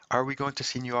Are we going to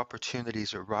see new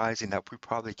opportunities arising that we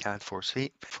probably can't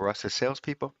foresee for us as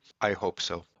salespeople? I hope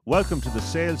so. Welcome to the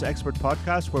Sales Expert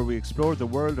Podcast, where we explore the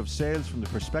world of sales from the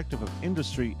perspective of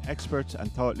industry experts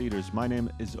and thought leaders. My name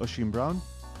is Oisin Brown.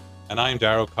 And I'm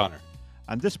Darragh O'Connor.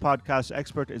 And this podcast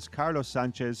expert is Carlos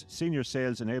Sanchez, Senior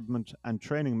Sales Enablement and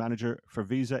Training Manager for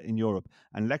Visa in Europe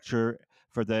and lecturer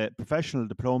for the Professional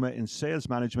Diploma in Sales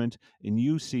Management in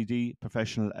UCD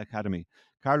Professional Academy.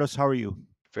 Carlos, how are you?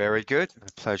 Very good.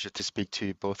 A pleasure to speak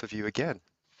to both of you again.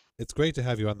 It's great to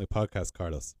have you on the podcast,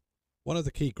 Carlos. One of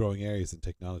the key growing areas in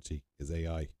technology is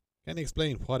AI. Can you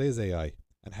explain what is AI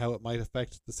and how it might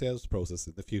affect the sales process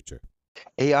in the future?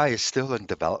 AI is still in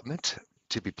development,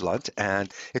 to be blunt, and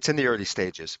it's in the early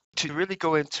stages. To really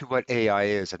go into what AI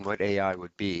is and what AI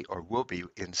would be or will be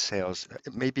in sales,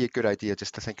 it may be a good idea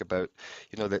just to think about,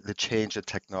 the change in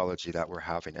technology that we're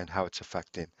having and how it's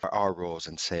affecting our roles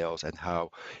in sales and how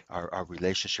our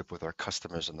relationship with our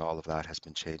customers and all of that has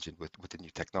been changing with the new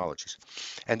technologies.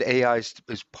 And AI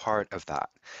is part of that,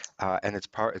 and it's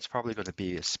probably going to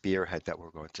be a spearhead that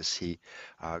we're going to see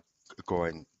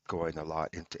going a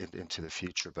lot into the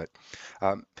future. But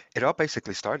it all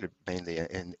basically started mainly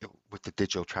with the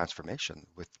digital transformation,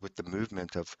 with the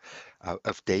movement of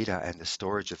data and the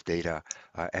storage of data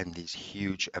and these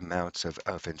huge amounts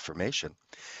of information.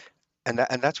 And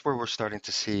that's where we're starting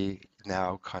to see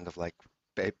now, kind of like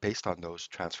based on those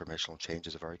transformational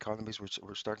changes of our economies,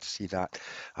 we're starting to see that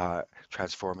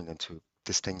transforming into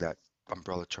this thing, that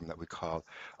umbrella term that we call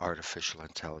artificial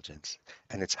intelligence,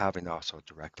 and it's having also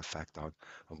a direct effect on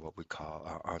what we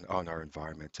call on our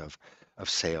environment of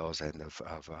sales and of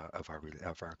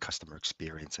our customer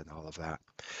experience and all of that.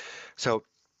 So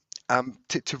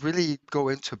to really go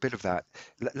into a bit of that,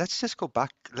 let's just go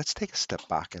back. Let's take a step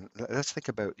back and let's think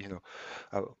about,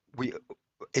 we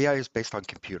AI is based on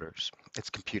computers.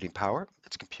 It's computing power,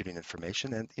 it's computing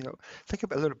information, and think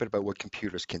about a little bit about what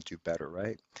computers can do better,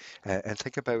 right? And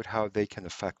think about how they can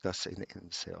affect us in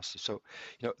sales. So,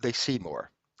 they see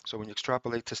more. So when you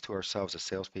extrapolate this to ourselves as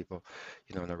salespeople,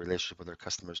 in our relationship with our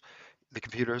customers, the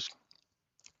computers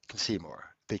can see more.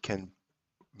 They can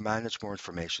manage more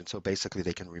information. So basically,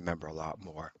 they can remember a lot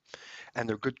more, and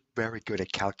they're very good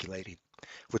at calculating,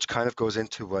 which kind of goes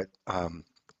into what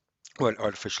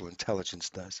artificial intelligence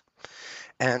does.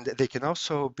 And they can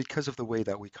also, because of the way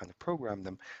that we kind of program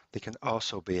them, they can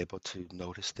also be able to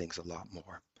notice things a lot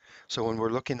more. So when we're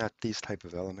looking at these type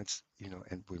of elements,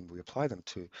 and when we apply them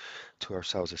to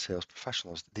ourselves as sales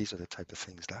professionals, these are the type of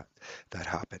things that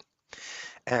happen.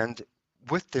 And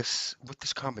with this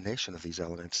combination of these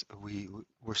elements,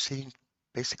 we're seeing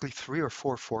basically 3 or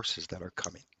 4 forces that are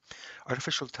coming.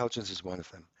 Artificial intelligence is one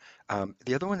of them.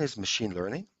 The other one is machine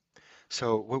learning.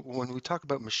 So when we talk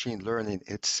about machine learning,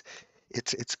 it's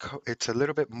a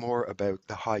little bit more about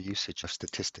the high usage of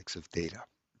statistics of data.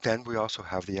 Then we also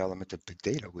have the element of big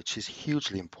data, which is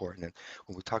hugely important. And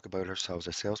when we talk about ourselves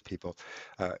as salespeople,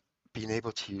 being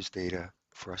able to use data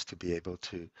for us to be able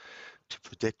to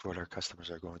predict what our customers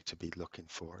are going to be looking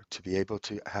for, to be able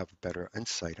to have better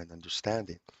insight and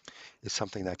understanding, is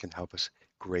something that can help us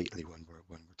greatly when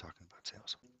we're talking about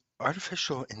sales.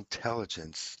 Artificial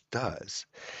intelligence does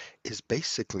is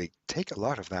basically take a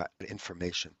lot of that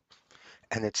information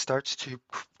and it starts to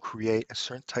create a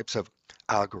certain types of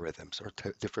algorithms or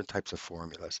different types of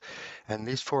formulas. And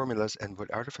these formulas, and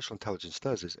what artificial intelligence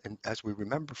does is, and as we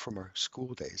remember from our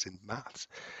school days in maths,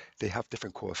 they have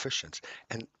different coefficients.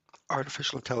 And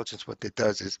artificial intelligence, what it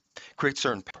does is create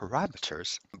certain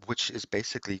parameters, which is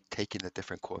basically taking the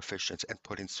different coefficients and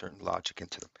putting certain logic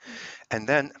into them. And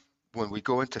then when we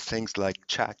go into things like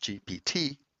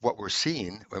ChatGPT, what we're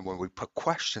seeing, and when we put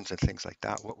questions and things like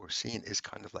that, what we're seeing is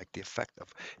kind of like the effect of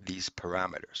these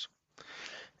parameters.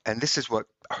 And this is what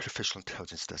artificial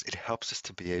intelligence does. It helps us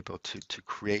to be able to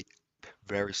create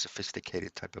very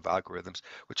sophisticated type of algorithms,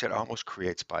 which it almost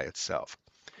creates by itself,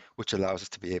 which allows us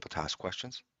to be able to ask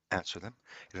questions, answer them.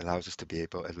 It allows it to be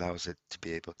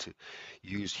able to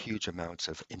use huge amounts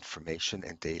of information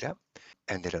and data,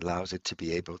 and it allows it to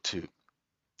be able to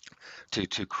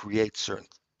create certain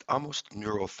almost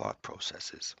neural thought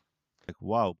processes.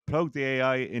 Wow, plug the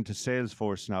AI into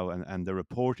Salesforce now, and the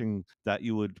reporting that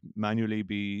you would manually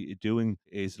be doing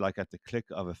is like at the click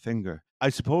of a finger. I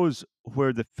suppose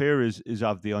where the fear is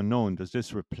of the unknown. Does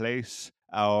this replace,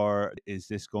 or is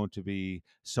this going to be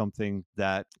something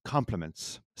that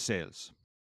complements sales?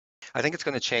 I think it's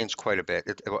going to change quite a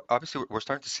bit. Obviously, we're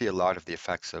starting to see a lot of the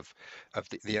effects of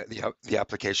the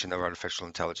application of artificial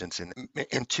intelligence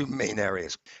in 2 main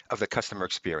areas of the customer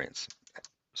experience.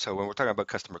 So when we're talking about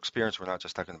customer experience, we're not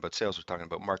just talking about sales, we're talking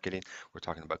about marketing, we're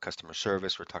talking about customer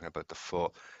service, we're talking about the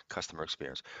full customer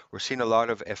experience. We're seeing a lot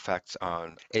of effects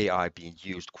on AI being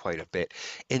used quite a bit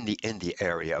in the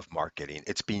area of marketing.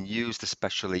 It's being used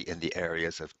especially in the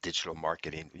areas of digital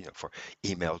marketing, for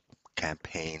email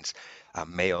campaigns,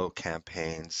 mail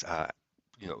campaigns,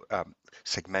 you know, um,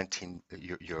 segmenting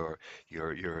your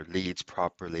leads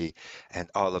properly, and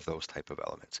all of those type of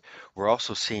elements. We're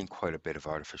also seeing quite a bit of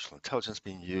artificial intelligence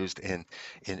being used in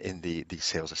the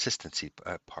sales assistancy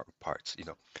parts.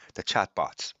 The chat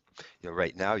bots.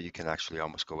 Right now you can actually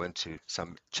almost go into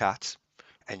some chats,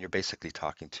 and you're basically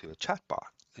talking to a chat bot.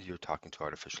 You're talking to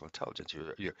artificial intelligence.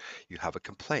 You have a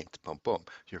complaint. Boom, boom.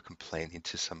 You're complaining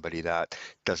to somebody that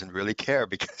doesn't really care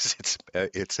because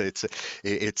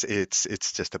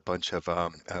it's just a bunch of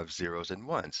zeros and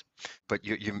ones. But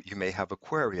you may have a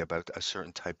query about a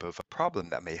certain type of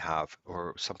problem that may have,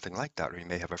 or something like that, or you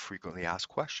may have a frequently asked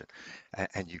question,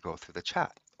 and you go through the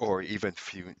chat, or even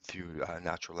through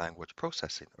natural language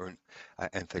processing, or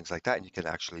and things like that, and you can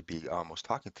actually be almost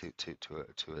talking to a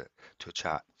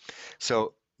chat.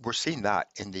 So we're seeing that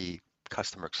in the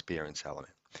customer experience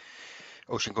element.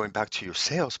 Ocean, going back to your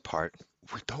sales part,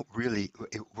 we don't really,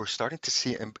 we're starting to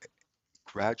see it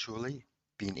gradually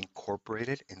being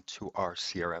incorporated into our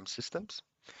CRM systems,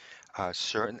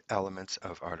 certain elements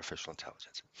of artificial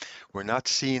intelligence. We're not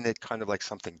seeing it kind of like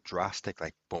something drastic,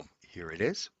 like boom, here it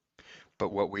is.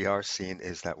 But what we are seeing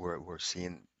is that we're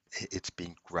seeing it's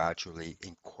being gradually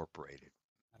incorporated.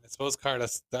 And I suppose,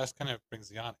 Carlos, that kind of brings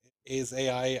you on. Is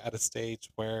AI at a stage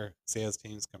where sales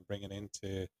teams can bring it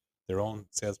into their own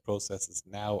sales processes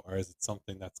now, or is it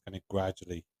something that's kind of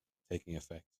gradually taking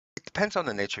effect? It depends on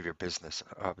the nature of your business,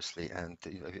 obviously, and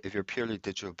if you're purely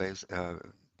digital based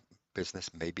business,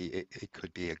 maybe it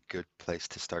could be a good place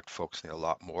to start focusing a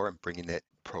lot more and bringing it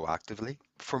proactively.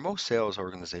 For most sales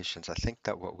organizations, I think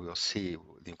that what we'll see,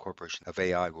 the incorporation of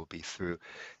AI will be through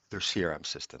their CRM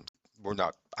systems. We're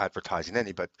not advertising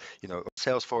any, but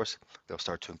Salesforce, they'll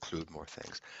start to include more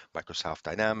things. Microsoft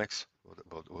Dynamics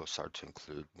will start to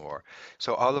include more.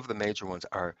 So all of the major ones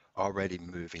are already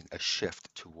moving a shift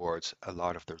towards a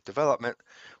lot of their development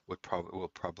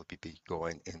will probably be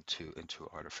going into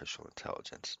artificial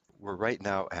intelligence. We're right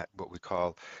now at what we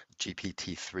call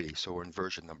GPT-3, so we're in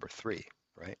version number 3,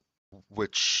 right?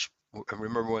 Which, and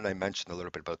remember when I mentioned a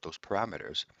little bit about those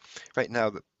parameters, right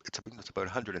now it's about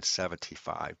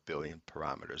 175 billion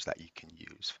parameters that you can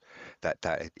use, that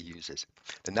it uses.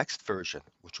 The next version,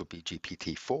 which will be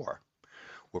GPT-4,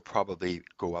 will probably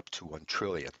go up to 1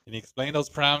 trillion. Can you explain those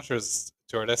parameters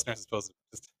to our listeners, I suppose,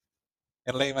 just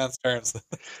in layman's terms?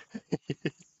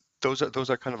 Those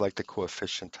are kind of like the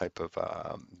coefficient type of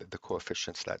the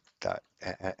coefficients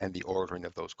and the ordering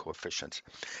of those coefficients,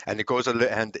 and it goes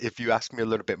and if you ask me a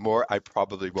little bit more, I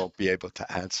probably won't be able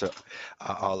to answer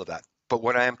all of that. But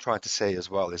what I am trying to say as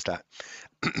well is that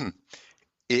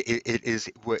it is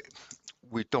what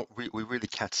we really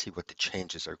can't see what the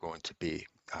changes are going to be.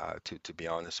 To be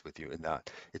honest with you, in that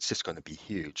it's just going to be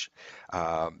huge.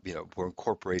 We're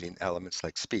incorporating elements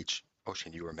like speech.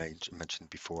 Ocean, you were mentioned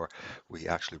before. We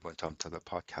actually went on to the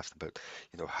podcast about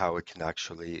how it can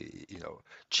actually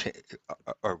cha-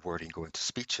 our wording go into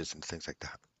speeches and things like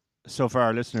that. So for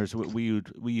our listeners, we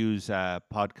use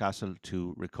Podcastle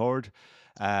to record,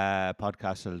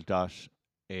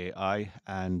 podcastle.ai,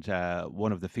 and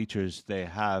one of the features they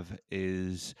have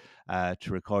is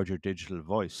to record your digital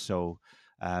voice. So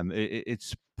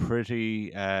it's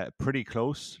pretty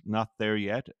close, not there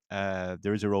yet.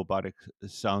 There is a robotic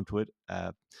sound to it,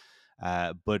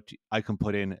 but I can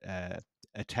put in a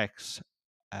text.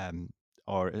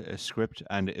 Or a script,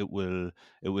 and it will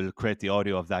create the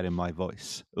audio of that in my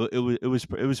voice. It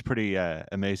was pretty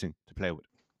amazing to play with.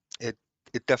 It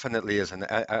it definitely is, and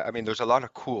I mean, there's a lot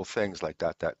of cool things like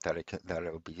that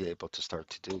it'll be able to start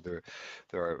to do.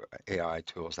 There are AI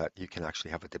tools that you can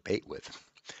actually have a debate with,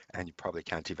 and you probably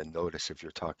can't even notice if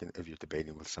you're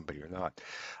debating with somebody or not.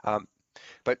 Um,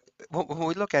 but when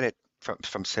we look at it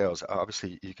from sales,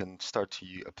 obviously you can start to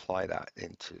apply that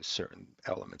into certain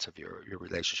elements of your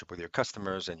relationship with your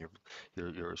customers and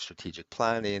your strategic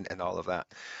planning and all of that.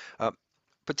 Um,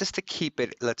 but just to keep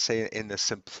it, let's say, in the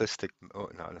simplistic, oh,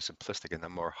 not in a simplistic, in a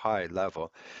more high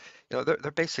level,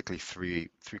 they're basically three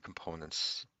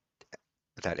components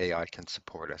that AI can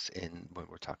support us in when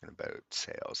we're talking about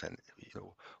sales. And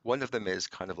one of them is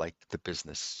kind of like the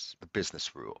business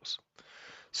rules.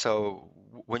 So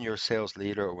when you're a sales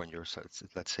leader, or when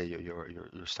let's say you're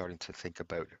starting to think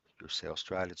about your sales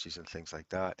strategies and things like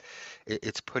that,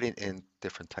 it's putting in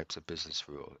different types of business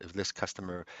rule. If this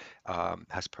customer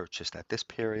has purchased at this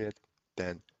period,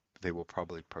 then they will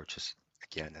probably purchase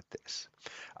again at this.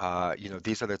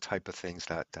 These are the type of things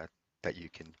that you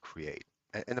can create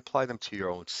and apply them to your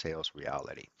own sales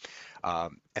reality.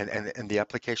 And the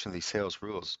application of these sales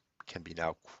rules can be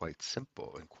now quite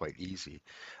simple and quite easy.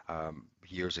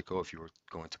 Years ago, if you were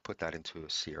going to put that into a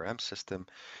CRM system,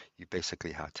 you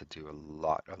basically had to do a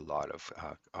lot of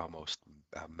almost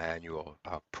manual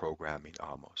programming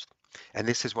almost. And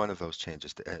this is one of those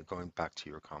changes, going back to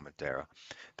your comment, Dara,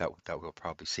 that we'll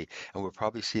probably see. And we'll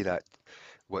probably see that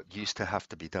what used to have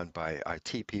to be done by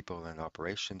IT people and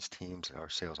operations teams, our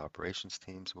sales operations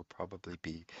teams, will probably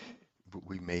be,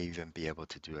 we may even be able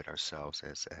to do it ourselves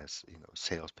as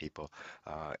salespeople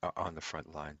on the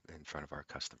front line in front of our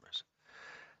customers.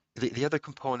 The other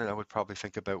component I would probably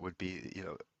think about would be,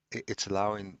 it's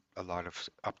allowing a lot of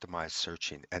optimized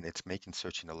searching, and it's making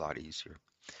searching a lot easier,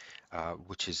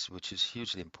 which is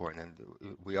hugely important.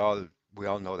 And we all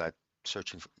know that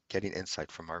searching, getting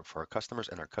insight for our customers,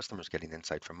 and our customers getting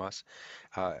insight from us,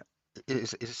 uh,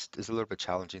 is a little bit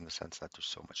challenging in the sense that there's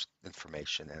so much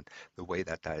information and the way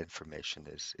that information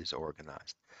is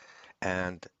organized.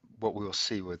 And what we'll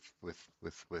see with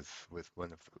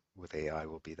AI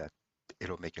will be that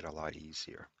it'll make it a lot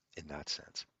easier in that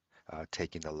sense,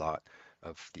 taking a lot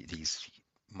of these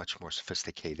much more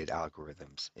sophisticated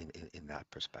algorithms in that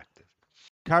perspective.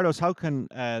 Carlos, how can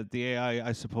the AI,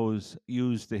 I suppose,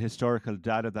 use the historical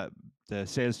data that the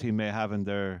sales team may have in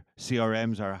their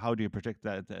CRMs, or how do you predict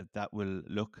that will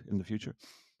look in the future?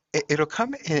 It'll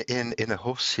come in a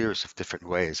whole series of different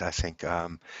ways, I think.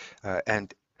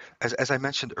 And as I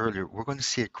mentioned earlier, we're going to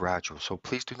see it gradual. So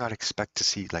please do not expect to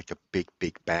see like a big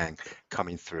bang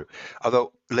coming through.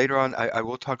 Although later on, I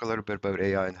will talk a little bit about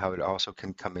AI and how it also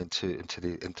can come into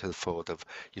the fold of,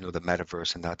 the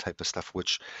metaverse and that type of stuff,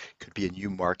 which could be a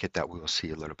new market that we will see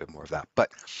a little bit more of that.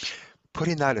 But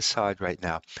putting that aside right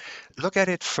now, look at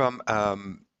it from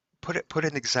put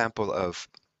an example of,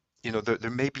 there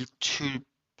may be two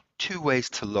ways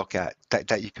to look at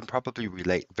that you can probably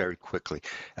relate very quickly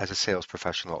as a sales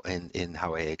professional in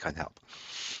how AA can help.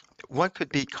 One could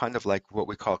be kind of like what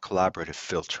we call collaborative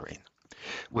filtering,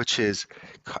 which is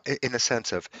in the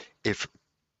sense of, if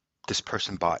this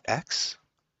person bought X,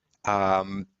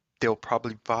 they'll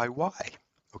probably buy Y.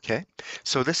 Okay,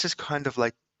 so this is kind of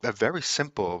like a very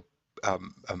simple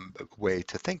way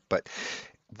to think, but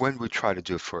when we try to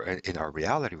do it in our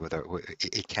reality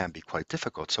it can be quite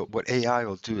difficult. So what AI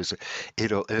will do is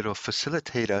it'll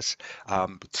facilitate us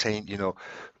saying,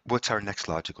 what's our next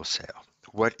logical sale?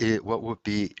 What would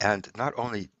be, and not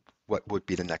only what would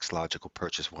be the next logical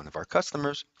purchase of one of our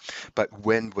customers, but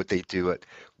when would they do it?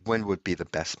 When would be the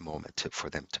best moment for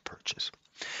them to purchase?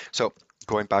 So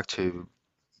going back to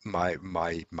my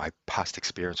past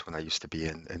experience when I used to be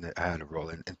I had a role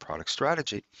in product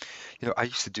strategy. I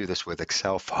used to do this with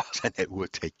Excel files, and it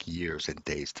would take years and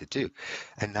days to do.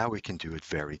 And now we can do it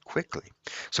very quickly.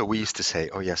 So we used to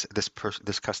say, oh yes, this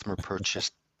customer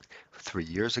purchased 3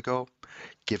 years ago.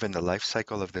 Given the life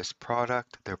cycle of this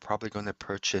product, they're probably going to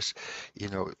purchase,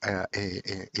 it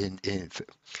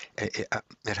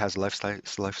has a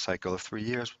life cycle of 3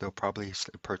 years. They'll probably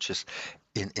purchase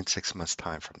in 6 months'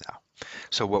 time from now.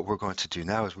 So what we're going to do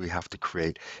now is we have to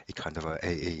create a kind of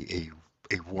a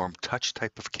warm touch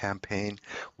type of campaign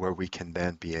where we can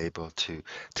then be able to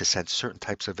send certain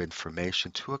types of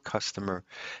information to a customer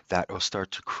that will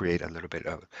start to create a little bit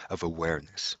of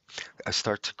awareness,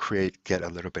 start to get a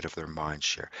little bit of their mind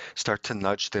share, start to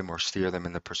nudge them or steer them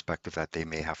in the perspective that they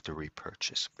may have to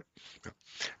repurchase.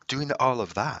 Doing all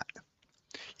of that,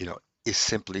 is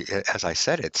simply, as I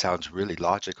said, it sounds really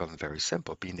logical and very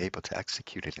simple. Being able to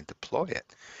execute it and deploy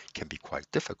it can be quite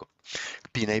difficult.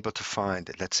 Being able to find,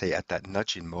 let's say, at that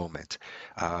nudging moment,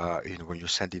 when you're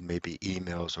sending maybe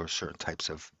emails or certain types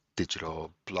of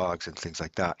digital blogs and things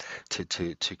like that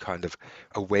to kind of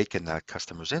awaken that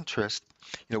customer's interest,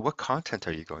 what content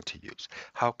are you going to use?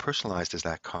 How personalized is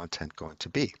that content going to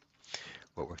be?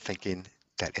 What we're thinking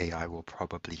that AI will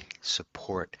probably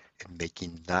support in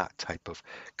making that type of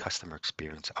customer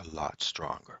experience a lot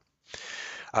stronger.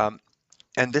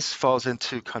 And this falls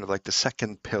into kind of like the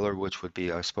second pillar, which would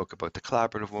be, I spoke about the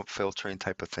collaborative filtering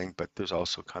type of thing, but there's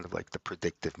also kind of like the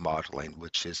predictive modeling,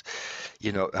 which is,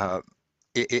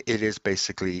 it is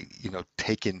basically,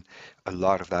 taking a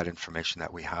lot of that information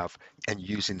that we have and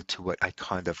using it to what I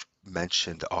kind of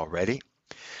mentioned already.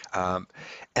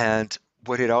 And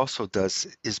what it also does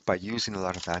is, by using a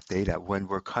lot of that data, when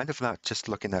we're kind of not just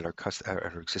looking at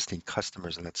our existing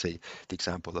customers, and let's say the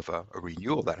example of a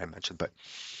renewal that I mentioned, but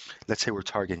let's say we're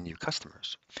targeting new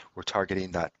customers. We're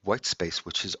targeting that white space,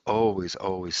 which is always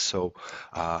so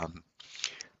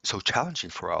so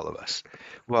challenging for all of us.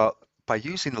 Well, by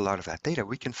using a lot of that data,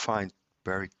 we can find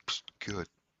very good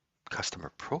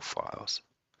customer profiles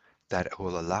that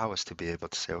will allow us to be able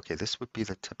to say, okay, this would be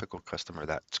the typical customer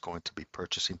that's going to be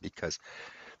purchasing because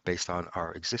based on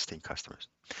our existing customers.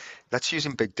 That's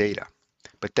using big data,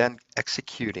 but then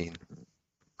executing,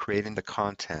 creating the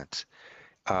content,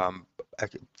 um,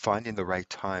 finding the right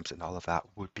times and all of that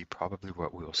would be probably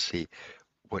what we'll see,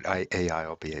 what AI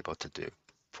will be able to do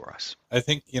for us. I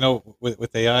think, you know,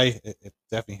 with AI, it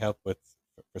definitely helped with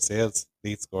for sales,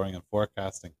 lead scoring, and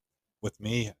forecasting. With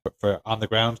me, for on the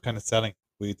ground kind of selling,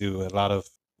 we do a lot of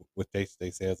with day to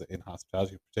day sales in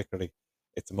hospitality, particularly.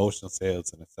 It's emotional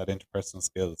sales and it's that interpersonal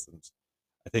skills, and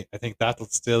I think that'll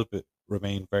still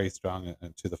remain very strong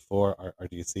and to the fore. Or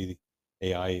do you see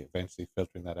AI eventually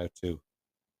filtering that out too?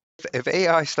 If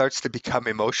AI starts to become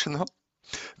emotional,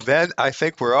 then I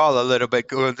think we're all a little bit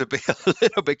going to be a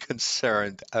little bit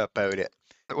concerned about it.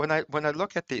 When I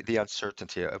look at the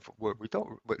uncertainty of where we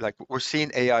don't like we're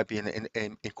seeing AI being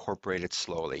incorporated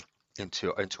slowly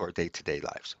into our day-to-day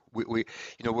lives.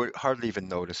 We're hardly even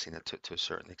noticing it to a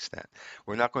certain extent.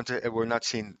 We're not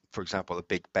seeing, for example, a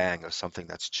big bang of something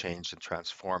that's changed and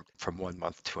transformed from one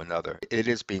month to another. It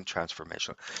is being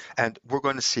transformational, and we're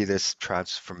going to see this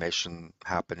transformation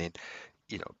happening,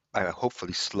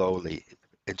 hopefully slowly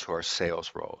into our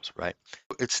sales roles, right?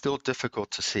 It's still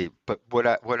difficult to see, but what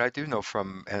I do know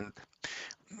from, and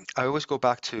I always go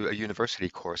back to a university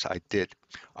course I did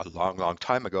a long, long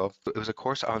time ago. It was a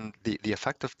course on the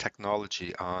effect of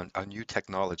technology on new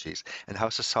technologies and how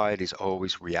societies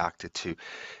always reacted to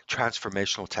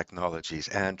transformational technologies.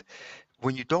 And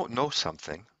when you don't know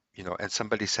something, and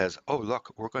somebody says, "Oh,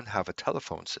 look, we're going to have a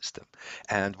telephone system,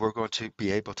 and we're going to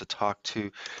be able to talk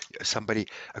to somebody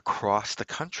across the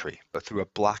country through a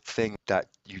black thing that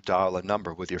you dial a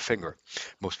number with your finger."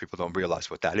 Most people don't realize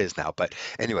what that is now, but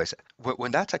anyways,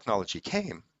 when that technology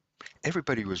came,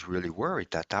 everybody was really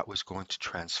worried that that was going to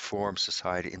transform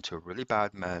society into a really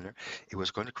bad manner. It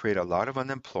was going to create a lot of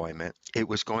unemployment. It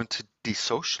was going to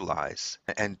desocialize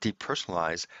and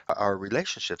depersonalize our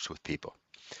relationships with people.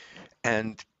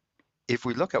 And if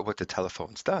we look at what the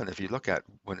telephone's done, if you look at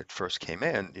when it first came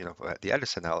in, the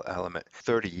Edison element,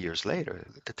 30 years later,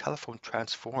 the telephone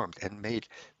transformed and made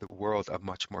the world a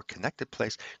much more connected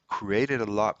place, created a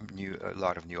lot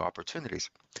of new opportunities.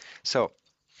 So,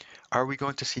 are we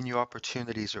going to see new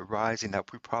opportunities arising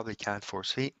that we probably can't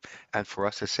foresee? And for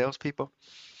us as salespeople,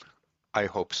 I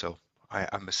hope so.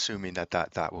 I'm assuming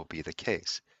that will be the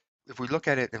case. If we look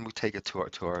at it and we take it to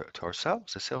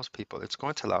ourselves as salespeople, it's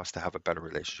going to allow us to have a better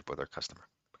relationship with our customer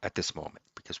at this moment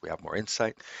because we have more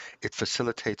insight. It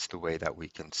facilitates the way that we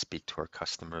can speak to our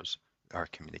customers, our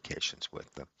communications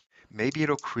with them. Maybe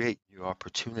it'll create new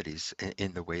opportunities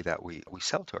in the way that we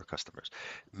sell to our customers.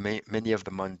 Many of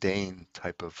the mundane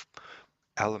type of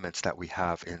elements that we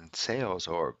have in sales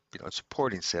or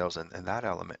supporting sales and that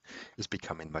element is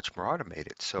becoming much more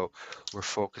automated. So we're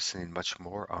focusing much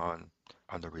more on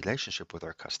the relationship with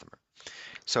our customer.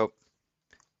 So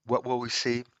what will we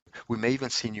see? We may even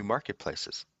see new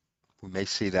marketplaces. We may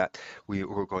see that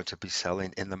we're going to be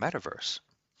selling in the metaverse,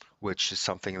 which is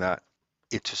something that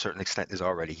it to a certain extent is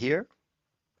already here.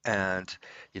 And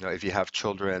if you have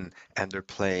children and they're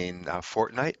playing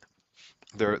Fortnite,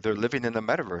 they're living in the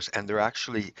metaverse and they're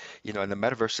actually and the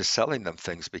metaverse is selling them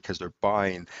things because they're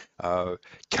buying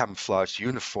camouflage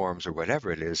uniforms or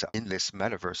whatever it is in this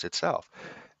metaverse itself,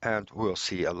 and we'll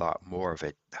see a lot more of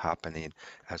it happening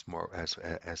as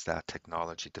that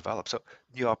technology develops. So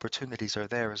new opportunities are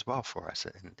there as well for us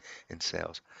in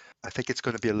sales. I think it's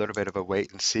going to be a little bit of a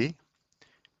wait and see,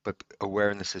 but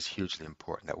awareness is hugely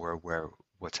important, that we're aware of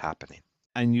what's happening.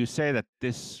 And you say that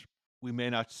this, we may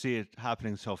not see it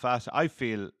happening so fast. I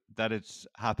feel that it's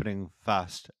happening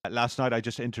fast. Last night, I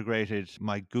just integrated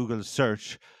my Google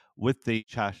search with the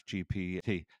chat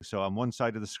GPT. So on one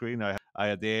side of the screen, I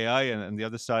had the AI, and on the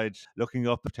other side, looking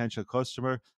up potential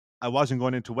customer. I wasn't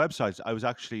going into websites. I was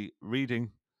actually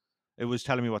reading. It was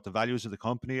telling me what the values of the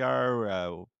company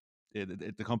are,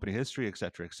 the company history, et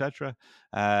cetera, et cetera.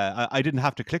 I didn't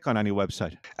have to click on any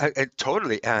website.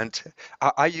 Totally. And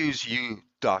I use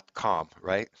u.com,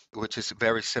 right? Which is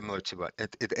very similar to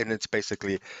and it's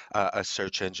basically a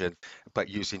search engine, but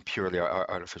using purely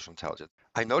artificial intelligence.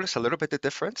 I notice a little bit the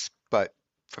difference, but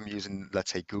from using,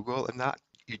 let's say, Google and that,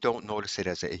 you don't notice it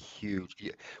as a huge,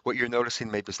 what you're noticing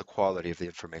maybe is the quality of the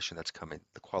information that's coming,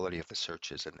 the quality of the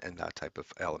searches and that type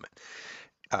of element.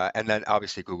 And then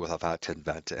obviously Google have had to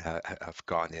have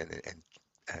gone in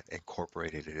and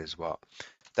incorporated it as well.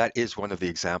 That is one of the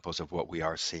examples of what we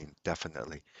are seeing,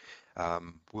 definitely.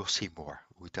 We'll see more.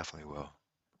 We definitely will.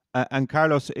 And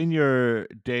Carlos, in your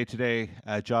day-to-day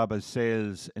job as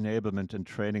sales enablement and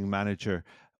training manager,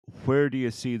 where do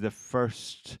you see the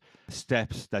first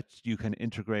steps that you can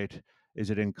integrate? Is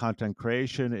it in content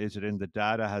creation? Is it in the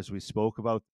data, as we spoke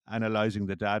about, analyzing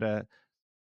the data?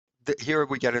 Here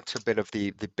we get into a bit of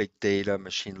the big data,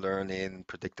 machine learning,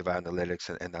 predictive analytics,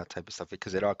 and that type of stuff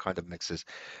because it all kind of mixes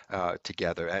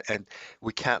together, and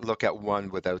we can't look at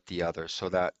one without the other. So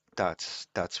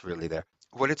that's really there.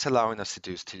 What it's allowing us to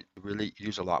do is to really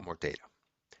use a lot more data.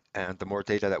 And the more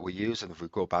data that we use, and if we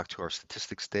go back to our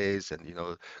statistics days and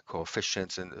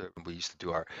coefficients, and we used to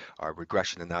do our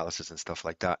regression analysis and stuff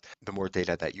like that, the more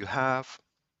data that you have,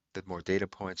 the more data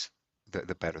points,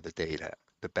 the better the data,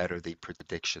 the better the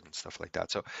prediction and stuff like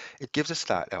that. So it gives us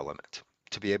that element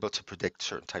to be able to predict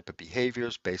certain type of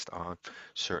behaviors based on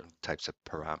certain types of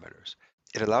parameters.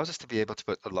 It allows us to be able to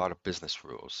put a lot of business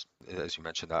rules. As you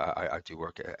mentioned, I do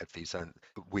work at Visa, and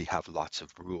we have lots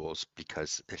of rules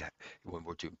because when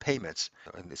we're doing payments,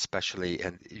 and especially,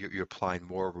 and you're applying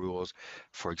more rules,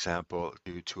 for example,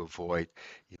 to avoid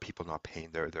people not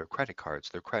paying their credit cards,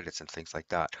 their credits, and things like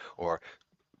that, or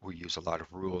we use a lot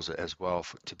of rules as well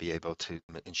to be able to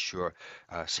ensure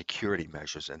security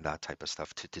measures and that type of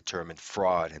stuff to determine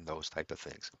fraud and those type of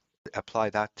things. Apply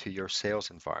that to your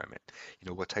sales environment.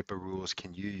 What type of rules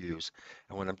can you use?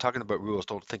 And when I'm talking about rules,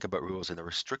 don't think about rules in a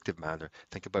restrictive manner.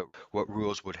 Think about what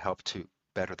rules would help to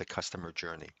better the customer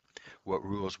journey. What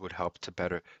rules would help to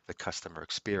better the customer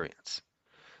experience.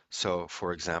 So,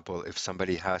 for example, if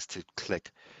somebody has to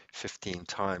click 15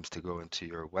 times to go into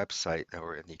your website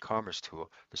or an e-commerce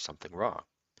tool, there's something wrong,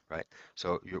 right?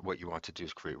 So, what you want to do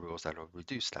is create rules that will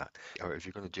reduce that. Or if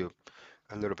you're going to do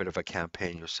a little bit of a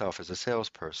campaign yourself as a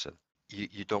salesperson,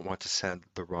 you don't want to send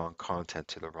the wrong content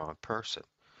to the wrong person.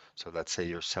 So let's say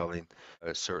you're selling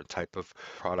a certain type of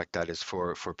product that is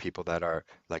for people that are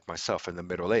like myself in the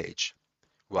middle age.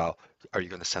 Well, are you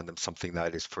going to send them something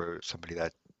that is for somebody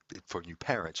that for new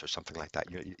parents or something like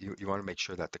that? You want to make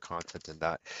sure that the content in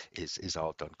that is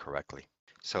all done correctly.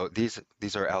 So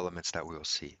these are elements that we'll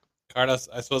see. Carlos,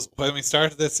 I suppose when we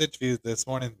started this interview this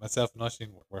morning, myself and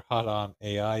Oisin were hot on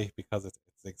AI because it's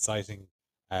exciting.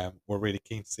 We're really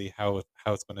keen to see how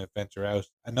it's going to venture out.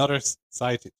 Another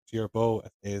side to your bow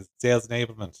is sales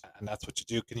enablement, and that's what you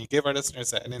do. Can you give our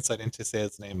listeners an insight into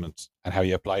sales enablement and how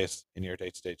you apply it in your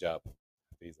day-to-day job at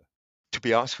Visa? To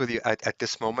be honest with you, at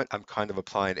this moment, I'm kind of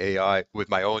applying AI with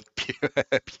my own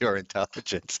pure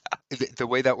intelligence. The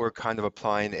way that we're kind of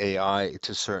applying AI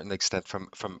to a certain extent from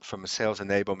a sales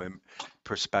enablement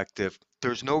perspective,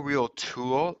 there's no real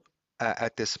tool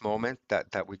at this moment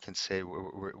that we can say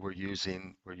we're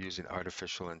using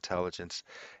artificial intelligence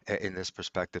in this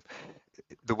perspective.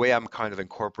 The way I'm kind of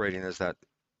incorporating is that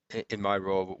in my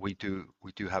role, we do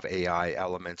have AI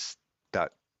elements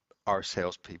that our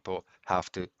salespeople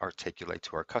have to articulate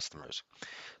to our customers.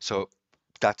 So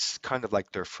that's kind of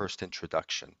like their first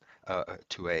introduction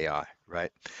to AI,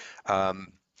 right?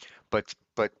 Um, but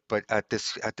at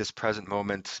this present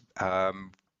moment,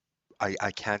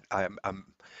 I can't.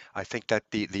 I think that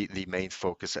the main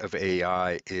focus of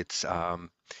AI it's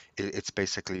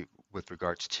basically with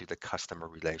regards to the customer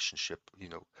relationship.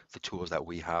 The tools that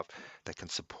we have that can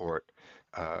support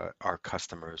our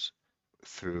customers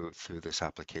through this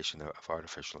application of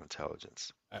artificial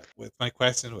intelligence. With my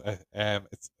question,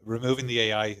 it's removing the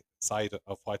AI side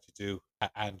of what you do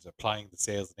and applying the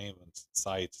sales enablement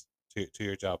side to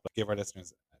your job. Give our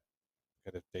listeners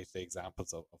kind of day-to-day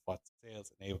examples of what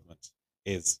sales enablement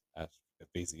is at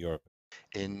Visa Europe.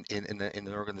 In an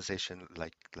organization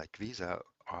like Visa,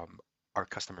 our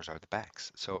customers are the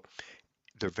banks. So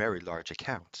they're very large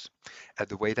accounts. And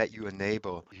the way that you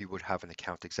enable, you would have an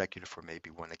account executive for maybe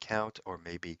one account, or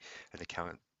maybe an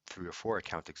account, 3 or 4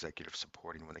 account executives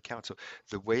supporting one account. So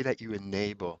the way that you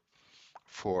enable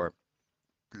for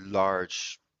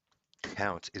large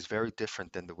accounts is very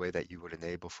different than the way that you would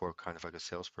enable for kind of like a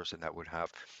salesperson that would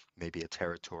have maybe a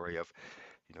territory of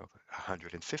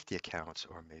 150 accounts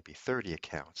or maybe 30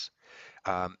 accounts.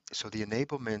 So the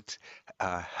enablement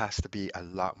has to be a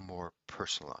lot more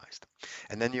personalized.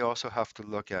 And then you also have to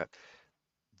look at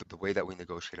the way that we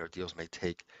negotiate our deals may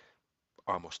take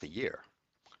almost a year.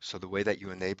 So the way that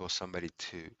you enable somebody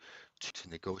to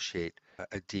negotiate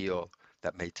a deal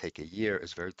that may take a year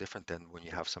is very different than when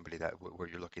you have somebody that where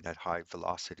you're looking at high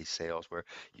velocity sales where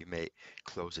you may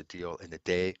close a deal in a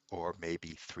day or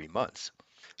maybe 3 months.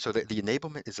 So the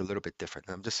enablement is a little bit different.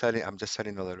 I'm just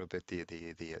setting a little bit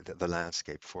the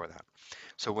landscape for that.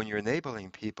 So when you're enabling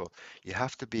people, you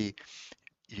have to be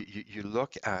you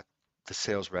look at the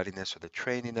sales readiness or the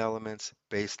training elements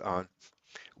based on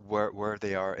where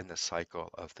they are in the cycle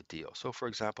of the deal. So for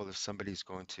example, if somebody's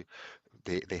going to,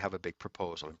 they have a big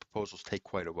proposal, and proposals take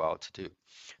quite a while to do.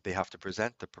 They have to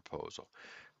present the proposal.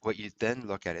 What you then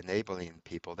look at enabling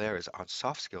people there is on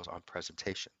soft skills on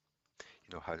presentation.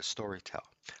 How to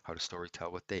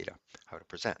storytell with data, how to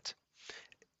present.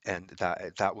 And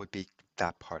that would be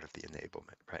that part of the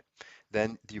enablement, right?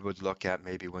 Then you would look at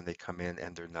maybe when they come in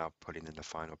and they're now putting in the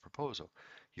final proposal.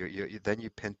 Then you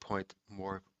pinpoint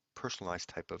more personalized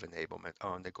type of enablement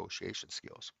on negotiation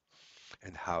skills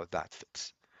and how that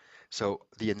fits. So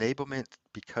the enablement,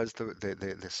 because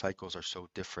the cycles are so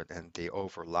different and they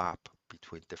overlap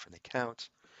between different accounts,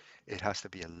 it has to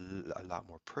be a lot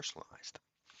more personalized.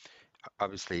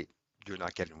 Obviously, you're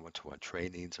not getting one-to-one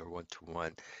trainings or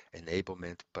one-to-one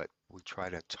enablement, but we try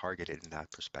to target it in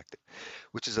that perspective,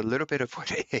 which is a little bit of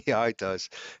what AI does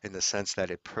in the sense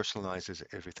that it personalizes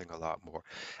everything a lot more.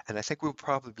 And I think we'll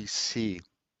probably see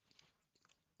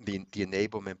the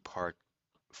enablement part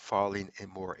falling in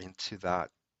more into that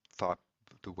thought,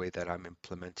 the way that I'm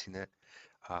implementing it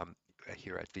um,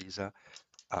 here at Visa,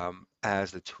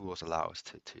 as the tools allow us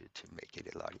to make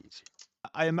it a lot easier.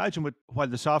 I imagine while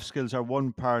the soft skills are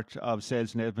one part of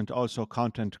sales enablement, also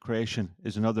content creation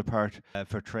is another part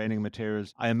for training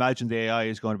materials. I imagine the AI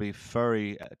is going to be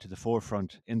very to the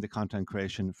forefront in the content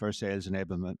creation for sales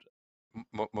enablement.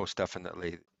 Most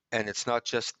definitely. And it's not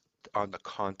just on the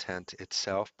content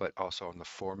itself, but also on the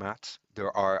formats.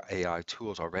 There are AI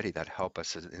tools already that help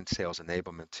us in sales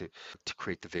enablement to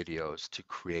create the videos, to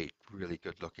create really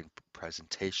good looking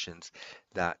presentations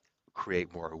that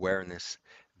create more awareness,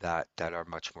 that are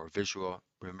much more visual.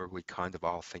 Remember, we kind of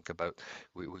all think about,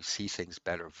 we see things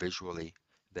better visually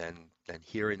than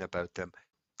hearing about them.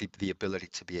 The ability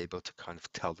to be able to kind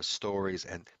of tell the stories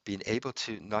and being able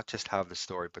to not just have the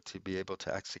story, but to be able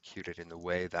to execute it in a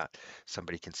way that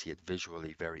somebody can see it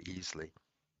visually very easily.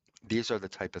 These are the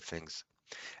type of things.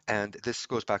 And this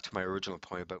goes back to my original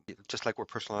point about just like we're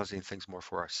personalizing things more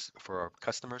for our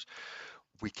customers,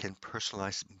 we can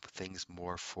personalize things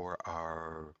more for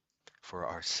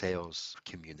our sales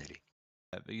community.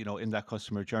 In that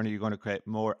customer journey, you're going to create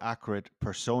more accurate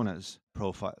personas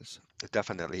profiles.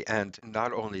 Definitely. And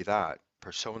not only that,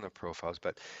 persona profiles,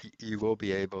 but you will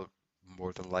be able,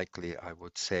 more than likely, I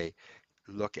would say,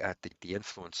 look at the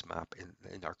influence map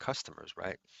in our customers,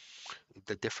 right?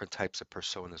 The different types of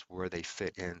personas, where they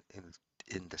fit in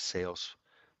the sales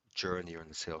journey or in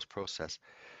the sales process,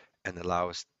 and allow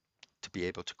us to be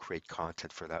able to create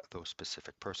content for those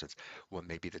specific persons. One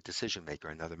may be the decision maker,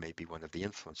 another may be one of the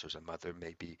influencers, another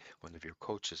may be one of your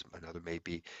coaches, another may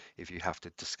be if you have to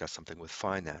discuss something with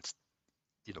finance,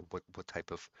 what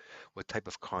type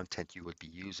of content you would be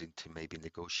using to maybe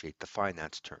negotiate the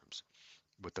finance terms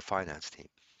with the finance team,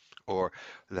 or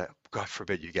that God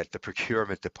forbid you get the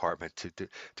procurement department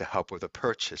to help with a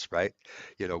purchase, right?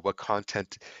 What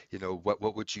content,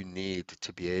 what would you need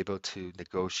to be able to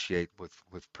negotiate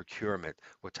with procurement?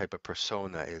 What type of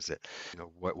persona is it?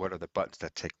 What are the buttons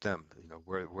that tick them?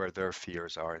 Where their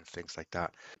fears are and things like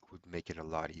that would make it a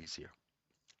lot easier.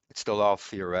 It's still all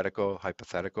theoretical,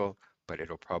 hypothetical, but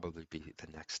it'll probably be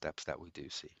the next steps that we do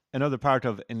see. Another part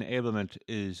of enablement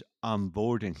is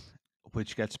onboarding,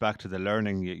 which gets back to the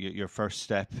learning, your first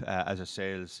step as a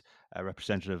sales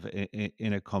representative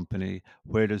in a company.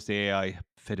 Where does the AI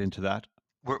fit into that?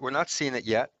 We're not seeing it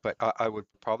yet, but I would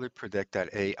probably predict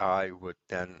that AI would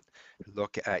then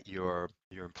look at your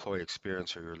employee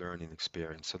experience or your learning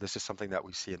experience. So this is something that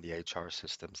we see in the HR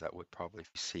systems that would probably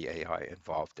see AI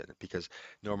involved in it, because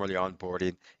normally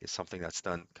onboarding is something that's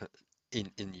done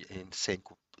in sync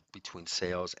between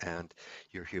sales and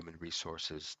your human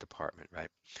resources department, right?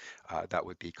 That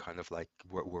would be kind of like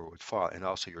where it would fall, and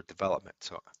also your development.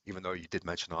 So even though you did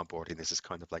mention onboarding, this is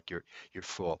kind of like your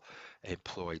full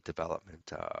employee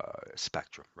development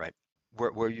spectrum, right?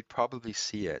 Where you'd probably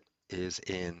see it is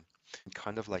in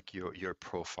kind of like your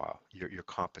profile, your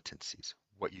competencies,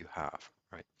 what you have,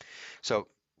 right? So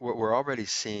we're already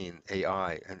seeing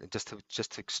AI, and just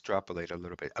to extrapolate a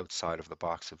little bit outside of the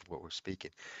box of what we're speaking,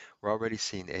 we're already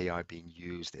seeing AI being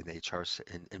used in HR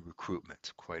in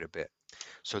recruitment quite a bit.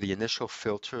 So the initial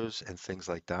filters and things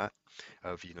like that,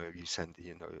 of you send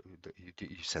you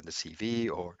send a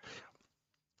CV, or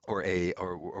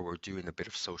we're doing a bit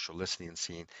of social listening and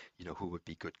seeing who would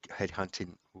be good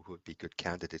headhunting, who would be good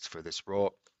candidates for this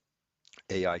role.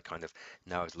 AI kind of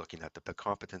now is looking at the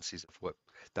competencies of what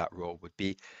that role would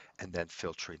be, and then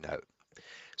filtering out.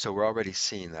 So we're already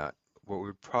seeing that. What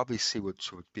we'd probably see,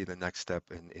 which would be the next step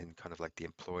in kind of like the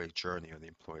employee journey or the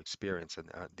employee experience and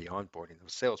the onboarding of a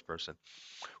salesperson,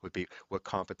 would be what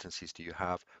competencies do you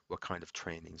have? What kind of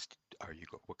trainings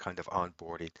what kind of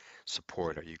onboarding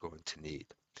support are you going to need?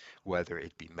 Whether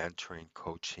it be mentoring,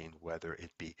 coaching, whether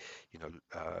it be,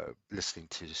 listening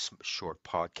to short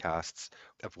podcasts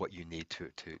of what you need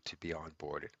to be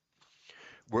onboarded.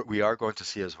 We are going to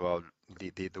see as well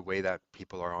the way that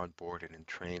people are onboarded and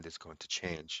trained is going to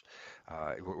change.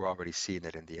 We're already seeing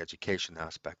it in the education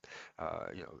aspect.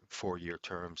 4-year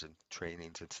terms and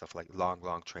trainings and stuff like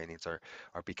long trainings are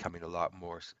becoming a lot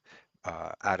more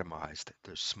atomized.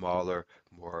 They're smaller,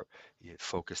 more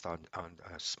focused on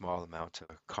a small amount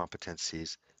of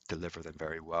competencies, deliver them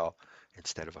very well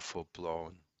instead of a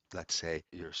full-blown. Let's say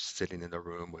you're sitting in a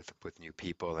room with new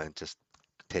people and just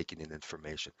taking in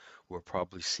information. We'll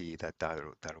probably see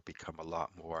that'll become a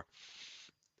lot more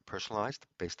personalized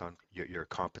based on your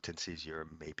competencies,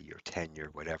 maybe your tenure,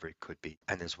 whatever it could be,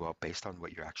 and as well based on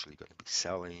what you're actually going to be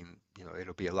selling.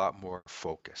 It'll be a lot more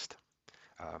focused,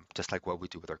 just like what we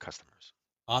do with our customers.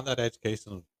 On that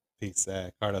educational piece,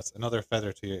 Carlos, another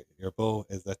feather to your bow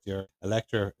is that you're a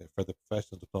lecturer for the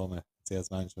Professional Diploma in Sales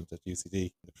Management at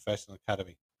UCD, the Professional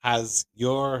Academy. Has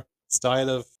your style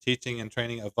of teaching and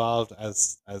training evolved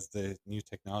as the new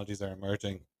technologies are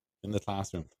emerging in the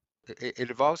classroom? It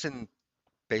evolves in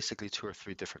basically 2 or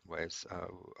 3 different ways.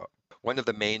 One of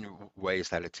the main ways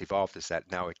that it's evolved is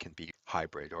that now it can be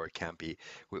hybrid, or it can be,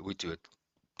 we do it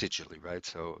digitally, right?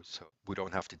 So we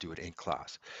don't have to do it in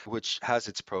class, which has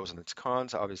its pros and its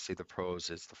cons. Obviously, the pros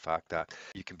is the fact that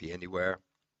you can be anywhere.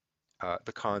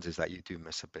 The cons is that you do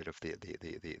miss a bit of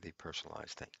the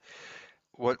personalized thing.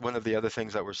 One of the other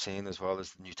things that we're seeing as well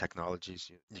is the new technologies.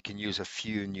 You can use a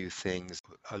few new things,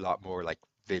 a lot more like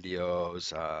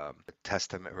videos,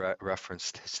 testament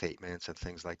reference statements and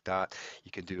things like that.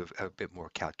 You can do a bit more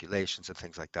calculations and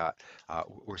things like that.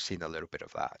 We're seeing a little bit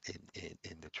of that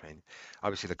in the training.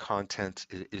 Obviously, the content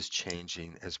is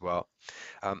changing as well.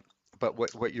 Um, but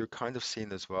what you're kind of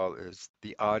seeing as well is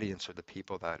the audience, or the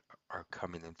people that are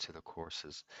coming into the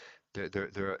courses.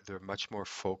 They're much more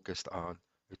focused on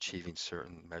achieving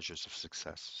certain measures of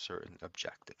success, certain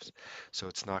objectives. So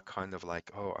it's not kind of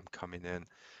like, oh, I'm coming in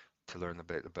to learn a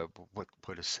bit about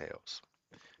what is sales.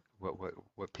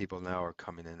 What people now are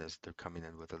coming in is they're coming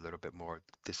in with a little bit more.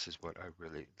 This is what I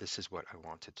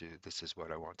want to do. This is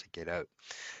what I want to get out.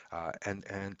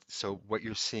 And so what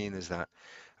you're seeing is that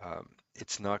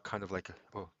it's not kind of like,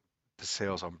 oh, the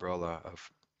sales umbrella of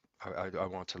I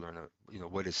want to learn,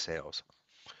 what is sales.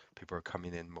 People are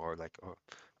coming in more like, oh,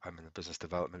 I'm in a business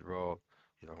development role.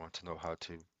 I want to know how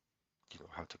to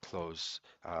close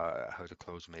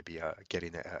maybe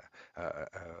getting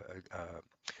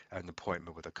an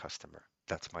appointment with a customer.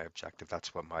 That's my objective.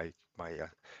 That's what my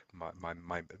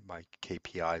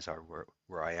KPIs are,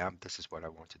 where I am. This is what I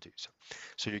want to do.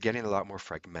 So you're getting a lot more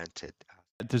fragmented.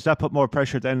 Does that put more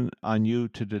pressure then on you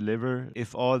to deliver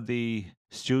if all the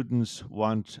students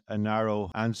want a narrow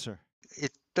answer?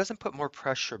 It doesn't put more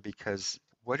pressure, because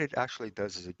what it actually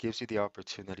does is it gives you the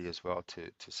opportunity as well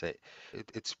to say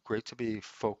it's great to be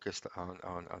focused on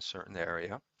a certain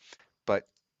area, but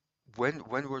when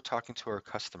we're talking to our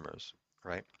customers,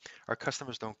 right? Our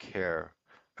customers don't care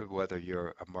whether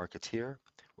you're a marketeer,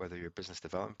 whether you're a business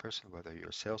development person, whether you're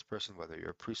a salesperson, whether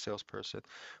you're a pre-sales person,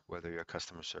 whether you're a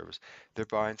customer service. They're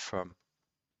buying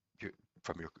your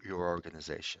your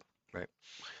organization, right?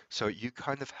 So you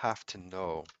kind of have to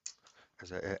know,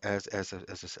 as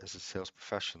a sales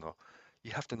professional,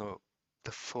 you have to know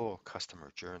the full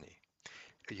customer journey.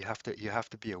 You have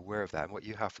to be aware of that. And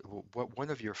what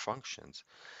one of your functions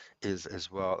is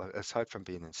as well, aside from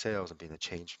being in sales and being a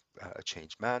change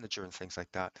manager and things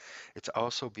like that, it's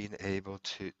also being able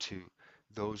to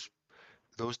those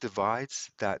those divides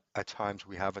that at times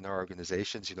we have in our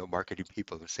organizations. Marketing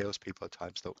people and salespeople at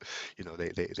times don't,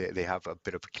 they have a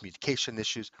bit of communication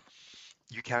issues.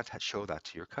 You can't show that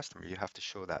to your customer. You have to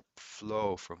show that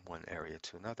flow from one area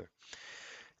to another.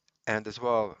 And as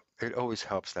well, it always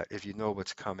helps that if you know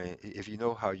what's coming, if you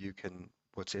know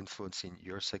what's influencing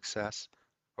your success,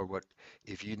 or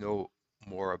if you know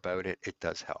more about it, it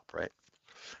does help, right?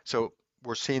 So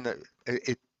we're seeing that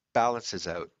it balances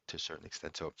out to a certain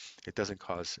extent. So it doesn't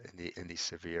cause any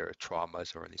severe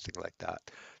traumas or anything like that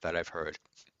I've heard.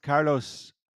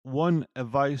 Carlos, one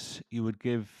advice you would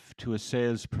give to a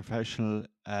sales professional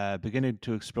beginning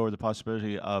to explore the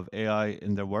possibility of AI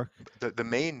in their work? The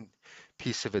main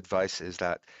piece of advice is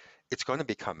that it's going to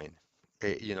be coming,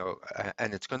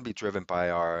 and it's going to be driven by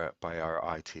our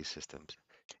IT systems.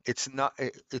 It's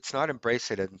not embrace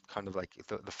it and kind of like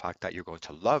the fact that you're going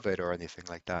to love it or anything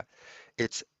like that.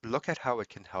 It's look at how it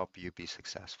can help you be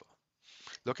successful.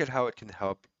 Look at how it can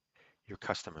help your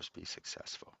customers be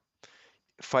successful.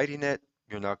 Fighting it,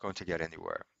 you're not going to get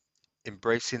anywhere.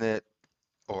 Embracing it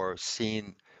or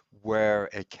seeing where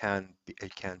it can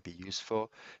be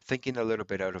useful. Thinking a little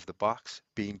bit out of the box,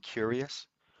 being curious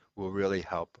will really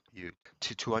help you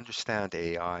to understand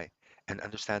AI and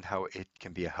understand how it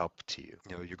can be a help to you.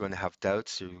 You know, you're going to have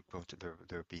doubts.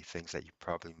 There'll be things that you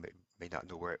probably may not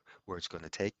know where it's going to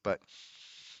take, but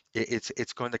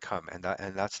it's going to come, and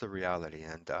that's the reality.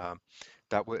 And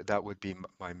that would be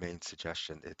my main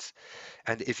suggestion.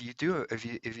 And if you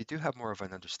do have more of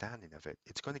an understanding of it,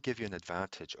 it's going to give you an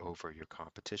advantage over your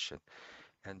competition.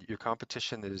 And your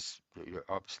competition is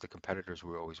obviously the competitors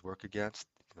we always work against,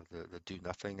 you know, the do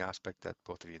nothing aspect that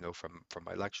both of you know from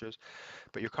my lectures.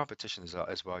 But your competition is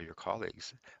as well your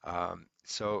colleagues.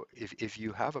 So if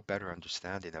you have a better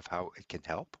understanding of how it can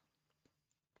help,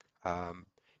 um,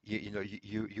 you know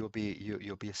you'll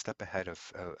be a step ahead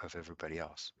of everybody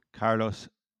else. Carlos,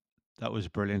 that was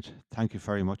brilliant. Thank you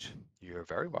very much. You're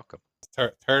very welcome.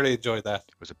 Thoroughly enjoyed that.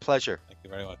 It was a pleasure. Thank you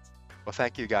very much. Well,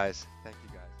 thank you guys. Thank you.